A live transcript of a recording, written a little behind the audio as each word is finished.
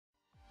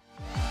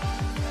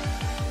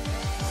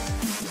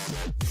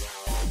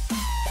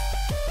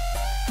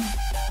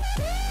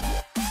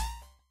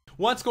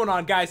What's going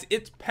on, guys?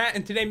 It's Pat,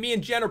 and today me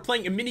and Jen are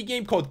playing a mini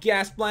game called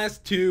Gas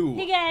Blast 2.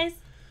 Hey guys.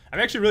 I'm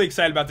actually really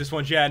excited about this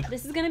one, Jen.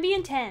 This is gonna be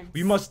intense.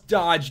 We must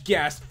dodge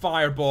gas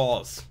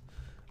fireballs.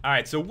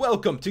 Alright, so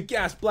welcome to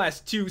Gas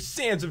Blast 2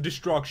 Sands of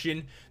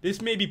Destruction.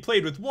 This may be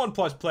played with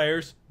 1+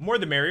 players. More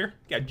the merrier.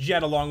 Got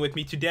Jen along with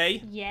me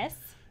today. Yes.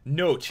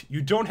 Note,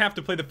 you don't have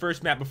to play the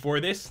first map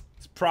before this.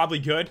 It's probably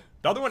good.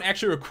 The other one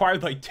actually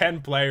required like 10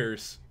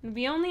 players.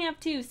 We only have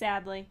 2,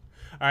 sadly.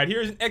 Alright,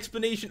 here's an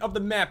explanation of the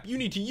map. You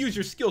need to use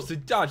your skills to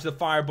dodge the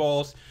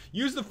fireballs.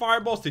 Use the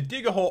fireballs to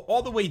dig a hole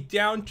all the way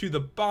down to the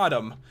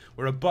bottom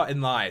where a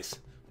button lies.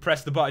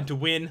 Press the button to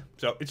win.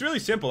 So, it's really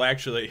simple,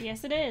 actually.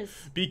 Yes, it is.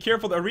 Be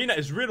careful, the arena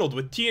is riddled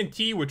with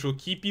TNT, which will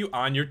keep you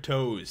on your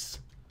toes.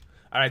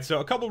 Alright, so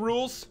a couple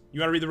rules.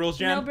 You want to read the rules,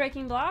 Jen? No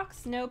breaking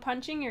blocks, no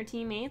punching your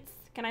teammates.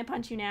 Can I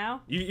punch you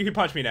now? You can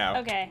punch me now.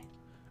 Okay.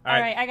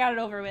 Alright, I got it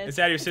over with. It's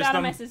out of your system? It's out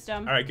of my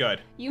system. Alright,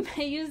 good. You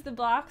may use the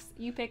blocks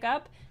you pick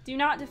up. Do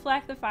not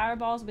deflect the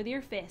fireballs with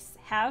your fists.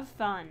 Have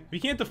fun. We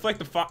can't deflect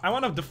the I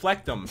want to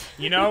deflect them,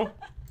 you know?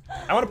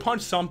 I want to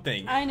punch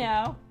something. I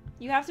know.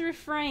 You have to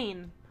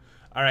refrain.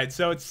 Alright,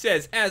 so it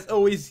says, as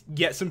always,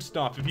 get some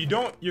stuff. If you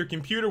don't, your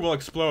computer will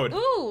explode.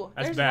 Ooh,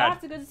 That's there's bad.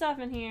 lots of good stuff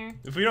in here.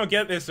 If we don't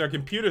get this, our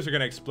computers are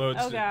going to explode.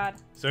 Oh, God.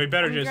 So we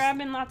better I'm just...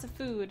 grabbing lots of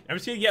food. I'm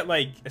just going to get,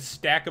 like, a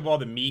stack of all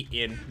the meat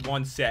in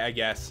one set, I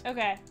guess.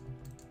 Okay.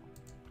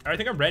 Alright, I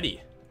think I'm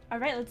ready.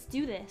 Alright, let's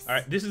do this.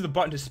 Alright, this is the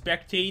button to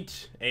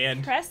spectate,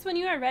 and... Press when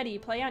you are ready.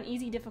 Play on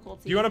easy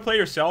difficulty. Do you want to play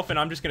yourself, and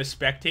I'm just going to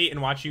spectate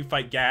and watch you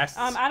fight ghasts?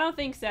 I don't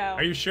think so.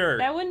 Are you sure?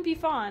 That wouldn't be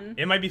fun.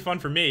 It might be fun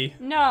for me.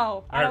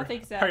 No, I don't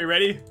think so. Are you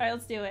ready? Alright,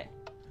 let's do it.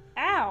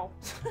 Ow.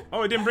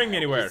 Oh, it didn't bring me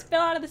anywhere. Just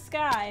fell out of the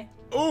sky.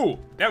 Ooh,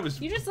 that was...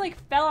 You just, like,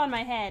 fell on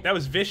my head. That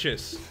was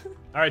vicious.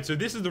 Alright, so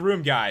this is the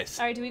room, guys.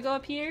 Alright, do we go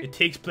up here? It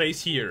takes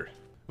place here.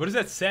 What does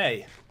that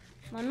say?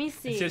 Let me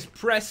see. It says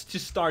press to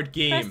start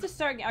game. Press to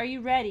start. Are you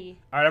ready?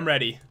 Alright, I'm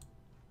ready.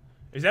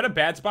 Is that a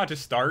bad spot to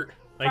start?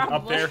 Like,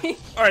 Probably. up there?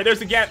 Alright, there's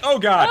the gas. Oh,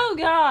 God. Oh,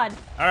 God.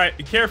 Alright,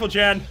 be careful,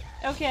 Jen.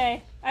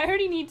 Okay. I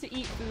already need to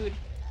eat food.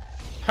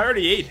 I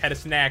already ate, had a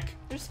snack.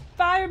 There's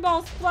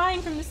fireballs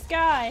flying from the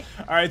sky.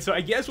 Alright, so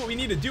I guess what we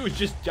need to do is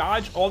just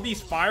dodge all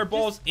these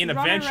fireballs, Just and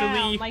run eventually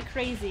around like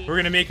crazy. we're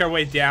gonna make our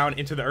way down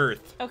into the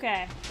earth.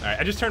 Okay. Alright,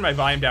 I just turned my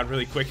volume down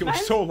really quick. It was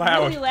Mine's so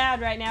loud. really loud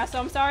right now, so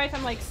I'm sorry if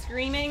I'm, like,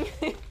 screaming.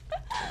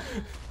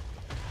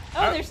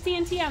 Oh, there's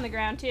TNT on the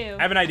ground, too.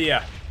 I have an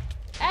idea.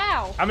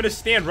 Ow. I'm gonna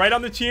stand right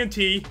on the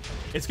TNT.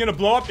 It's gonna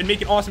blow up and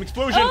make an awesome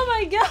explosion. Oh,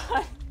 my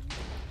God.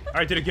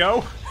 Alright, did it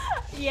go?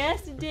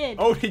 Yes, it did.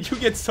 Oh, did you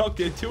get sucked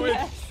into it?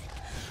 Yes.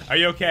 Are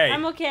you okay?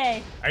 I'm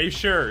okay. Are you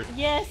sure?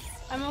 Yes,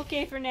 I'm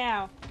okay for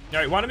now.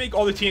 Alright, want to make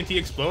all the TNT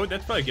explode?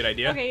 That's probably a good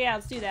idea. Okay, yeah,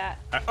 let's do that.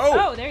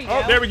 Oh, there you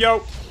go. Oh, there we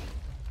go.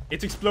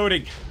 It's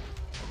exploding.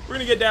 We're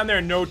gonna get down there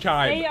in no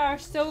time. They are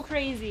so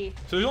crazy.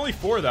 So there's only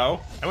 4 though.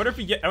 I wonder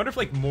if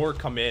like more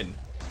come in.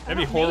 That'd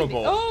be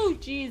horrible. Maybe. Oh,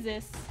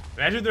 Jesus.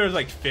 Imagine if there was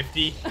like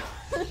 50.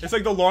 It's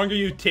like the longer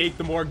you take,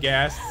 the more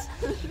gas.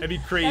 That'd be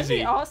crazy. That'd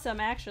be awesome,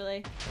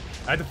 actually.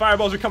 Alright, the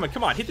fireballs are coming.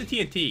 Come on, hit the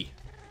TNT.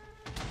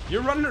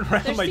 You're running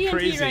around There's like TNT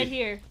crazy. right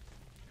here.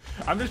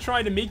 I'm just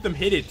trying to make them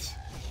hit it.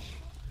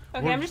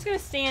 Okay, I'm just gonna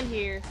stand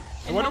here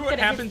and wonder hope what that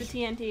it happens- hits the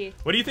TNT.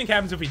 What do you think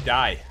happens if we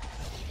die?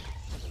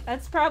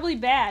 That's probably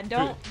bad.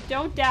 Don't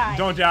die.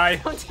 Don't die.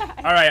 Don't die.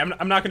 All right,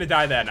 I'm not gonna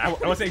die then. I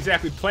wasn't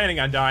exactly planning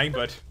on dying,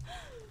 but.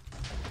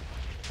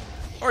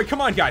 All right,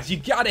 come on, guys. You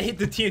gotta hit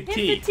the TNT.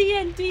 Hit the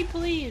TNT,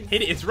 please.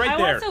 Hit it. It's right I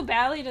there. want so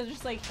badly to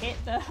just like hit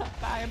the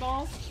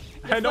fireballs.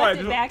 I know, Deflect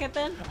it back at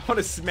them. I want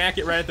to smack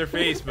it right at their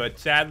face, but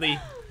sadly,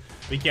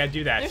 we can't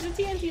do that. There's a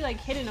TNT like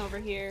hidden over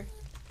here.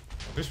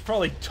 There's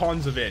probably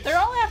tons of it. They're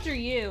all after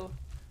you.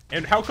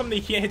 And how come they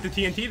can't hit the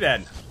TNT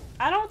then?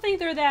 I don't think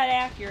they're that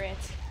accurate.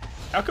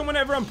 How come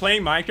whenever I'm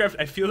playing Minecraft,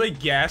 I feel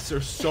like gas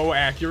are so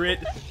accurate,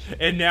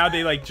 and now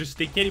they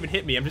can't even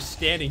hit me. I'm just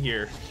standing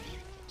here.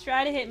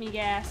 Try to hit me,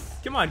 Gas.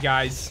 Come on,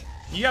 guys.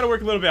 You gotta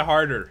work a little bit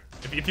harder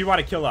if you want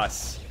to kill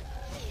us.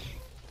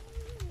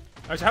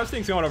 Alright, so how's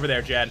things going over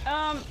there, Jen?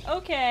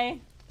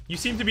 Okay. You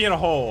seem to be in a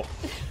hole.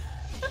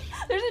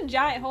 There's a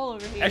giant hole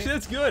over here. Actually,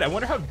 that's good. I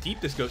wonder how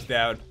deep this goes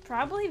down.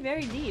 Probably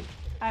very deep,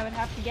 I would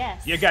have to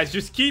guess. Yeah, guys,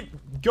 just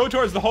go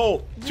towards the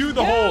hole. To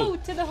the hole. Go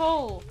to the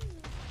hole.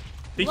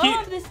 They Blow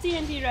up this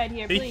TNT right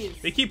here, please.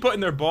 They keep putting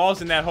their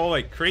balls in that hole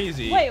like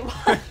crazy. Wait,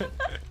 what?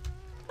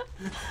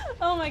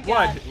 Oh my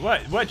God.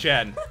 What,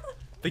 Jen?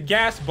 The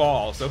gas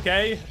balls,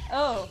 okay?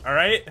 Oh. All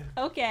right?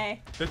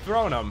 Okay. They're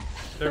throwing them.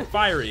 They're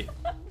fiery.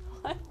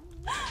 What?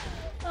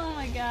 Oh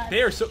my God.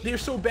 They're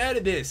so bad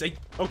at this.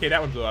 Okay,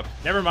 that one blew up.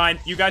 Never mind.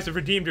 You guys have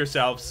redeemed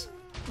yourselves.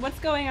 What's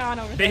going on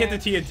over They there?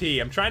 hit the TNT.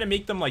 I'm trying to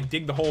make them like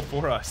dig the hole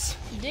for us.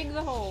 Dig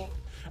the hole.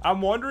 I'm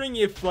wondering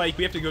if like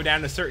we have to go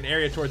down a certain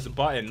area towards the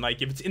button,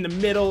 like if it's in the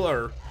middle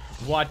or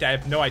what. I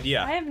have no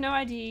idea. I have no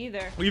idea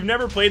either. We've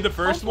never played the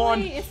first Hopefully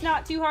one. it's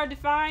not too hard to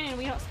find and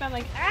we don't spend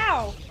like,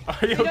 ow! Are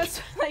you We don't okay?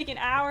 spend like an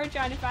hour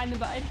trying to find the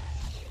button.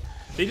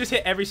 They just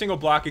hit every single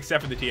block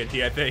except for the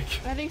TNT, I think.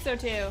 I think so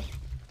too.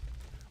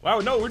 Wow,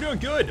 no, we're doing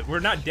good. We're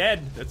not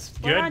dead. That's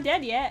good. We're not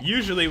dead yet.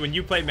 Usually when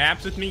you play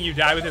maps with me, you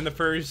die within the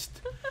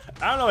first,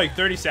 I don't know, like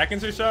 30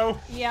 seconds or so.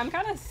 Yeah, I'm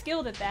kind of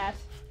skilled at that.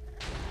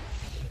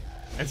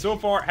 And so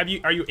far,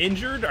 are you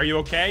injured? Are you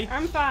okay?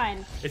 I'm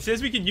fine. It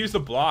says we can use the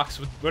blocks.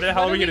 What the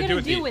hell are we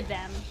gonna do with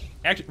them?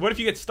 Actually, what if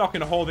you get stuck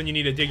in a hole, then you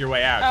need to dig your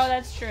way out? Oh,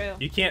 that's true.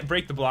 You can't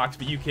break the blocks,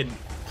 but you can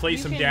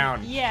place them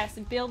down. Yes,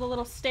 build a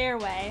little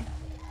stairway.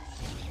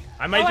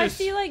 I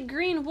see like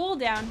green wool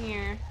down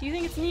here. Do you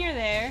think it's near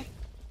there?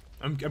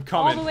 I'm coming.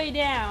 All the way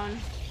down.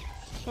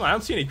 Oh, I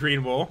don't see any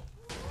green wool.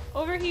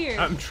 Over here.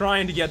 I'm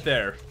trying to get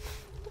there.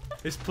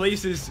 This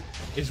place is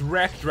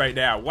wrecked right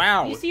now.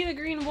 Wow. You see the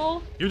green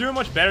wool? You're doing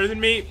much better than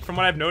me, from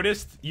what I've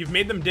noticed. You've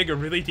made them dig a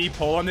really deep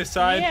hole on this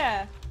side.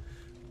 Yeah.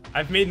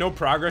 I've made no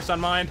progress on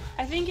mine.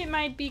 I think it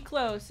might be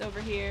close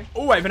over here.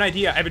 Oh, I have an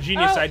idea. I have a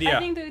genius idea. I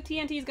think the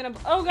TNT is gonna.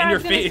 Oh god,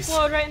 it's gonna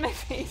explode right in my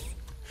face.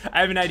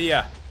 I have an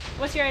idea.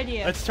 What's your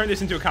idea? Let's turn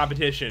this into a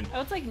competition.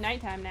 Oh, it's like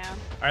nighttime now.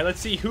 All right,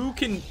 let's see who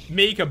can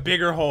make a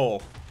bigger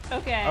hole.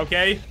 Okay.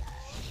 Okay.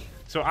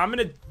 So I'm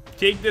gonna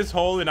take this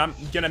hole and I'm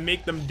gonna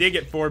make them dig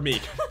it for me.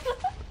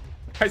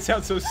 I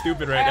sound so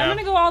stupid right now. I'm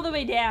gonna go all the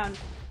way down.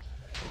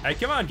 All right,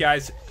 come on,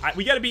 guys.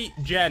 We gotta beat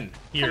Jen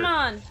here. Come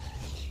on.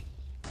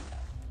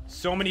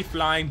 So many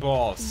flying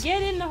balls.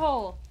 Get in the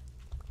hole.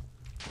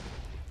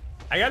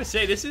 I gotta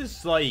say, this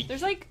is like...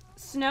 There's like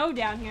snow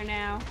down here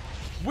now.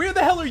 Where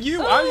the hell are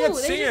you? I got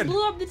they sand. just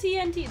blew up the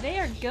TNT. They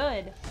are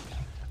good.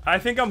 I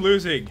think I'm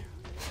losing.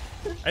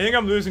 I think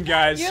I'm losing,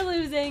 guys. You're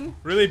losing.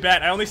 Really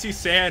bad. I only see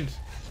sand.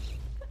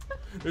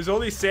 There's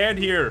only sand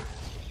here.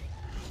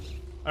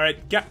 All right,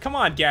 come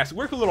on, Gas.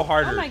 Work a little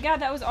harder. Oh my god,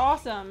 that was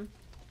awesome.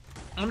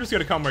 I'm just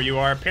gonna come where you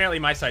are. Apparently,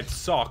 my side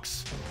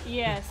sucks.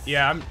 Yes.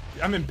 Yeah,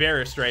 I'm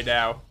embarrassed right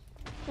now.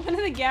 One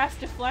of the gas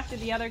deflected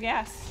the other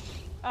gas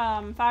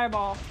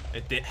fireball.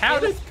 It did.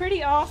 It was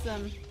pretty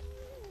awesome.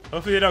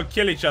 Hopefully they don't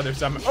kill each other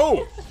somehow.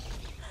 Oh!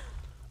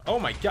 Oh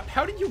my god,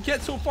 how did you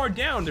get so far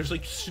down? There's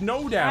like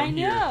snow down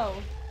here. I know.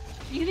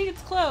 You think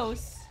it's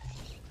close?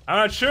 I'm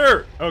not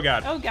sure. Oh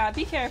god. Oh god,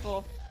 be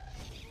careful.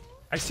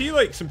 I see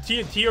like some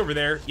TNT over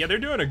there. Yeah, they're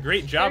doing a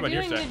great job on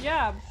your side. They're doing a good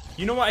job.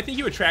 You know what? I think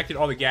you attracted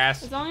all the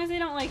gas. As long as they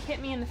don't like hit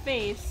me in the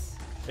face.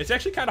 It's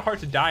actually kind of hard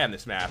to die on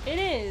this map. It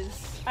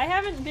is. I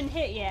haven't been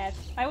hit yet.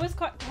 I was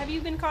caught. Have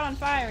you been caught on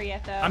fire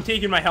yet, though? I'm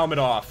taking my helmet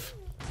off.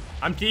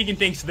 I'm taking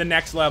things to the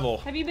next level.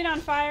 Have you been on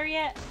fire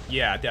yet?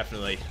 Yeah,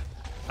 definitely.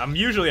 I'm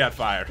usually on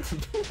fire.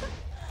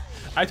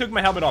 I took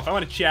my helmet off. I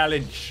want a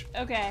challenge.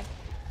 Okay.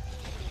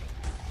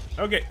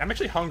 Okay, I'm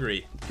actually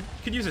hungry.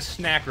 Could use a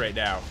snack right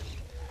now.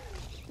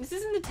 This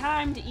isn't the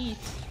time to eat.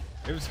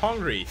 I was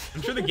hungry.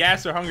 I'm sure the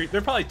gas are hungry.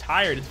 They're probably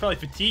tired. It's probably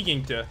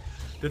fatiguing to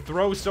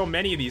throw so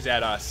many of these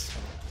at us.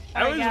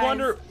 I always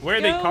wonder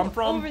where they come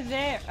from. Over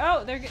there.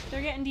 Oh, they're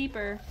getting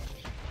deeper.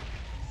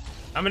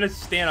 I'm gonna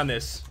stand on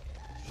this.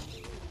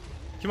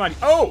 Come on.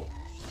 Oh!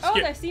 Oh,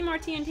 I see more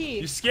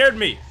TNT. You scared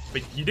me,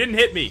 but you didn't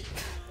hit me.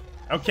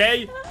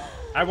 Okay?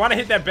 I want to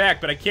hit that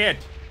back, but I can't.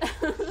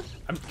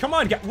 Come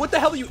on, what the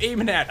hell are you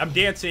aiming at? I'm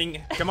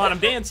dancing. Come on, I'm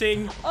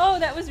dancing. Oh,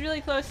 that was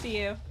really close to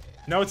you.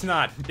 No, it's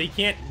not. They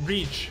can't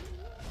reach.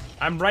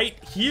 I'm right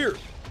here.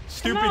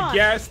 Stupid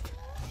guest.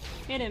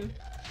 Hit him.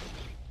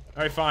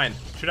 All right, fine.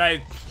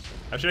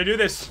 How should I do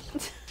this?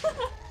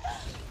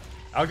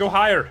 I'll go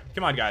higher.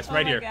 Come on, guys.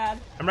 Right here. Oh my god.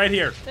 I'm right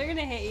here. They're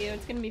gonna hit you.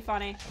 It's gonna be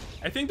funny.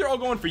 I think they're all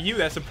going for you.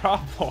 That's the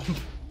problem.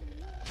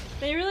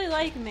 They really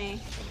like me.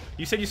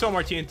 You said you saw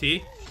more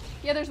TNT?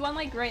 Yeah, there's one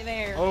like right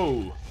there.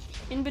 Oh.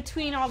 In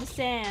between all the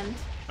sand.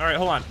 All right,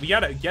 hold on. We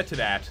gotta get to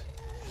that.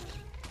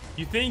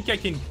 You think I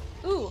can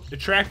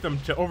attract them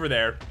to over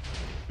there?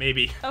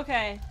 Maybe.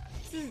 Okay.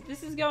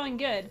 This is going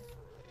good.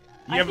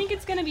 I think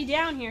it's gonna be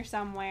down here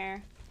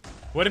somewhere.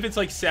 What if it's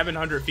like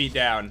 700 feet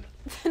down?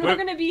 We're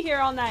gonna be here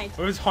all night.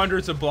 What if it's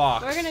hundreds of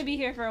blocks? We're gonna be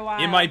here for a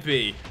while. It might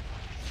be.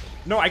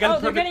 No, I got.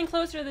 Oh, they're getting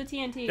closer to the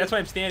TNT. That's why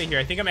I'm standing here.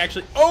 I think I'm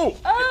actually. Oh!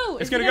 Oh!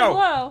 It's gonna go.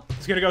 Blow?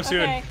 It's gonna go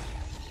soon. Okay.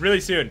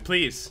 Really soon,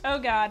 please. Oh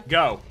god.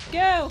 Go.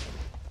 Go.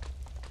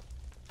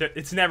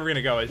 It's never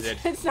gonna go, is it?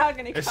 It's not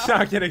gonna go. It's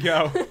not gonna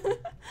go.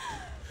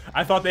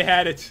 I thought they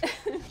had it.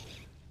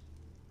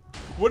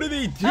 What are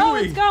they doing? Oh,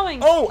 it's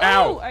going. Oh,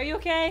 ow. Are you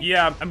okay?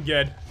 Yeah, I'm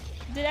good.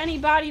 Did any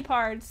body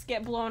parts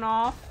get blown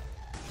off?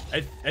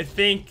 I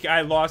think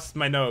I lost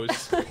my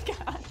nose. Oh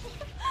god.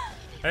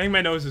 I think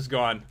my nose is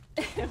gone.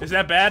 Is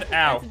that bad?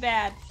 Ow. That's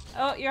bad.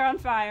 Oh, you're on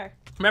fire.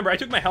 Remember, I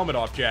took my helmet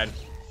off, Jen.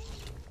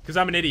 Because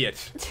I'm an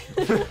idiot.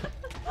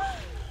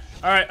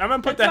 All right, I'm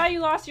gonna put That's why you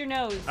lost your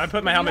nose. I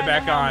put my helmet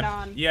back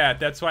on. Yeah,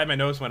 that's why my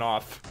nose went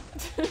off.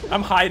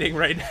 I'm hiding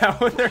right now.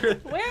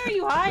 Where are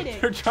you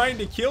hiding? They're trying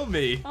to kill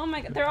me. Oh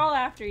my god, they're all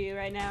after you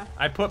right now.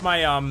 I put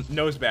my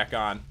nose back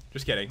on.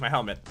 Just kidding, my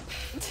helmet.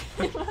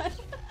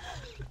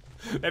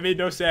 That made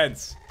no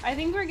sense. I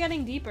think we're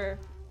getting deeper.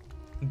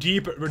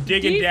 Deeper, we're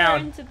digging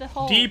down. Into the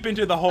hole. Deep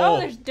into the hole. Oh,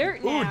 there's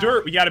dirt now. Ooh,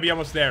 dirt. We gotta be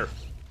almost there.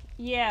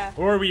 Yeah.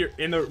 Or we're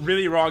in the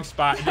really wrong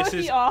spot. That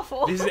would be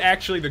awful. This is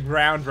actually the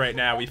ground right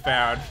now we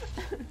found.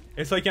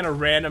 It's like in a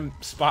random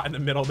spot in the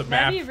middle of the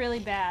map. That'd be really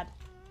bad.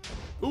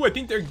 Ooh, I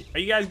think they're... Are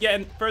you guys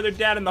getting further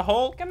down in the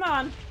hole? Come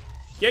on.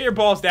 Get your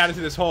balls down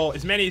into this hole,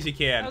 as many as you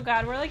can. Oh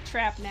god, we're like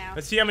trapped now.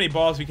 Let's see how many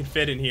balls we can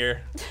fit in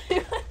here.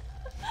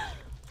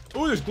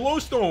 Ooh, there's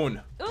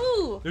glowstone.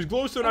 Ooh. There's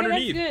glowstone Okay,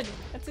 underneath. that's good.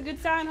 That's a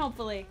good sign,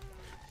 hopefully.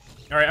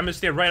 All right, I'm gonna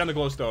stand right on the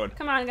glowstone.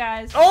 Come on,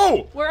 guys.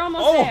 Oh! We're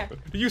almost there.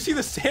 Did you see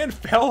the sand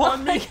fell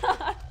on me? Oh my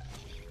god.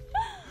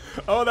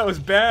 Oh, that was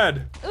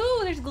bad. Ooh,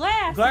 there's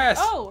glass. Glass.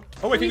 Oh.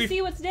 Oh, I Can think we we-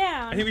 see what's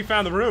down? I think we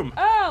found the room.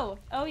 Oh.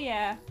 Oh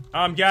yeah.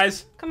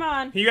 Guys, Come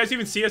on. can you guys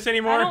even see us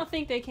anymore? I don't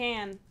think they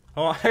can.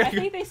 Oh, I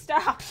think they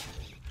stopped.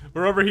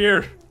 we're over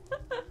here.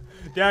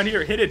 Down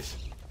here, hit it.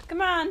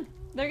 Come on.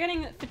 They're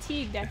getting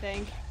fatigued, I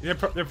think. They're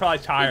probably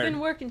They've tired. been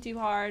working too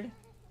hard.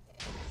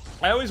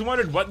 I always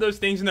wondered what those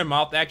things in their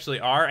mouth actually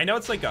are. I know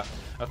it's like a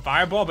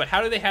fireball, but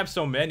how do they have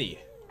so many?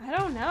 I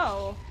don't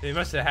know. They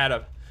must have had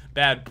a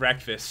bad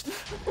breakfast.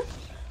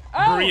 Oh,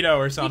 Burrito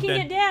or something. We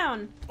can get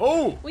down.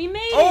 Oh! We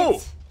made Oh!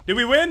 it. Did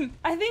we win?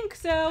 I think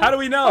so. How do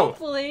we know?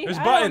 Hopefully. There's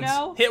I buttons.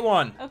 don't know. Hit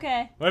one.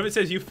 Okay. What if it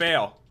says you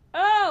fail?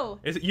 Oh.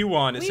 Is it you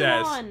won? It We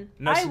says. won.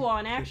 No, I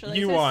won, actually.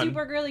 You it says won.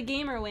 Super Girly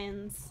Gamer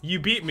wins. You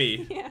beat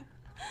me. Yeah.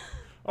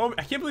 Oh,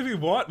 I can't believe we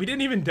won. We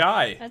didn't even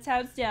die. That's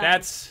how it's done.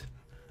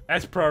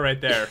 That's pro right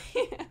there.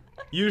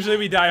 Usually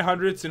we die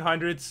hundreds and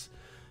hundreds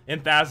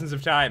and thousands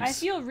of times. I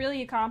feel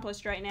really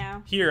accomplished right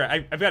now. Here,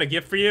 I've got a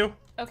gift for you.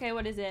 Okay,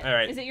 what is it? All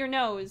right. Is it your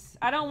nose?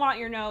 I don't want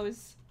your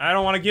nose. I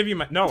don't want to give you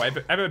my... No, I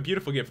have a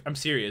beautiful gift. I'm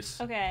serious.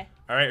 Okay.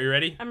 All right, are you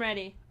ready? I'm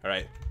ready. All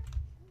right.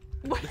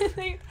 What are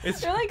they?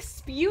 They're like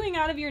spewing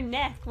out of your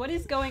neck. What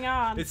is going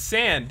on? It's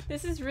sand.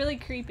 This is really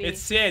creepy.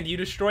 It's sand. You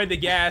destroyed the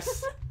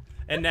gas,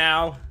 and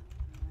now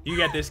you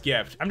get this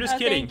gift. I'm just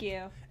kidding. Thank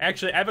you.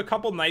 Actually, I have a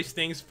couple nice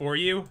things for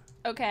you.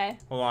 Okay.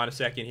 Hold on a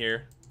second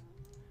here.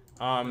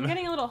 I'm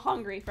getting a little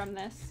hungry from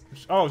this.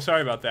 Oh,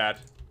 sorry about that.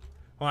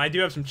 Well, I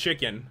do have some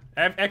chicken.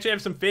 I actually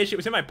have some fish. It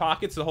was in my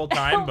pockets the whole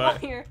time,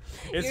 but your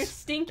it's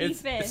stinky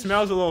fish. It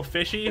smells a little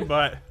fishy,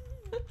 but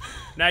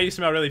now you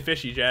smell really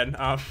fishy, Jen.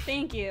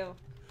 Thank you.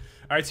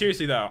 All right,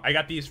 seriously though, I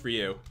got these for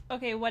you.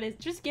 Okay, what is?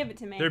 Just give it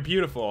to me. They're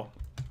beautiful.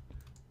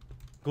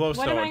 Glowstone.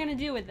 What am I gonna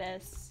do with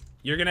this?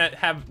 You're gonna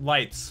have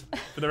lights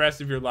for the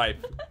rest of your life.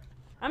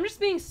 I'm just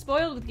being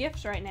spoiled with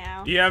gifts right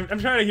now. Yeah, I'm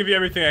trying to give you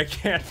everything I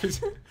can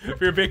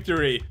for your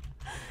victory.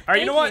 All right,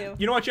 you know what? Thank you.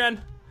 You know what,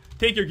 Jen?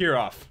 Take your gear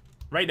off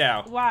right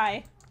now.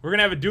 Why? We're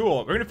gonna have a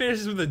duel. We're gonna finish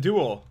this with a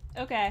duel.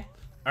 Okay.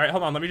 All right,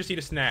 hold on. Let me just eat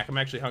a snack. I'm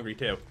actually hungry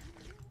too.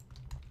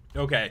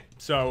 Okay,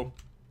 so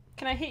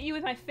Can I hit you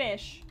with my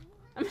fish?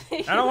 I'm gonna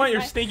hit I you don't want with your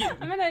my- stinky.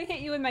 I'm gonna hit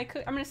you with my.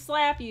 I'm gonna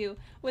slap you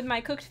with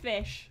my cooked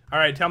fish. All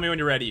right, tell me when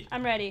you're ready.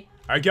 I'm ready.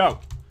 All right, go.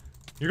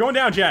 You're going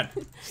down, Jen.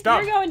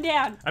 Stop. You're going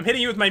down. I'm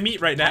hitting you with my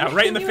meat right now, I'm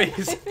right in the hitting you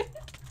with face.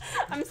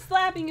 my- I'm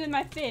slapping you with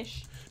my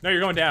fish. No, you're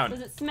going down. Does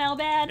it smell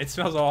bad? It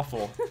smells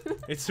awful.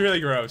 It's really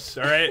gross.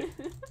 All right.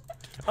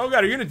 Oh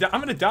god, you're gonna die.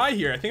 I'm gonna die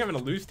here. I think I'm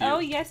gonna lose to you. Oh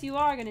yes, you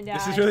are gonna die.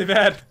 This is really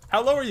bad.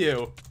 How low are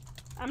you?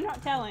 I'm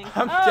not telling.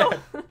 I'm oh.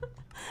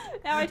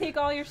 Now I take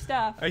all your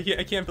stuff. I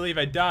can't believe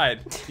I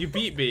died. You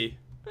beat me.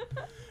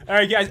 All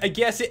right, guys. I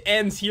guess it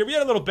ends here. We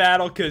had a little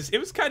battle because it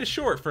was kind of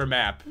short for a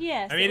map.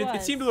 Yes, I mean, it it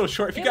was. seemed a little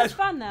short. If It you guys was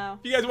fun though.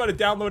 If you guys want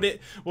to download it,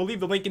 we'll leave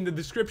the link in the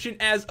description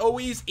as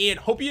always. And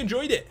hope you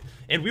enjoyed it.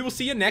 And we will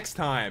see you next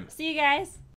time. See you guys.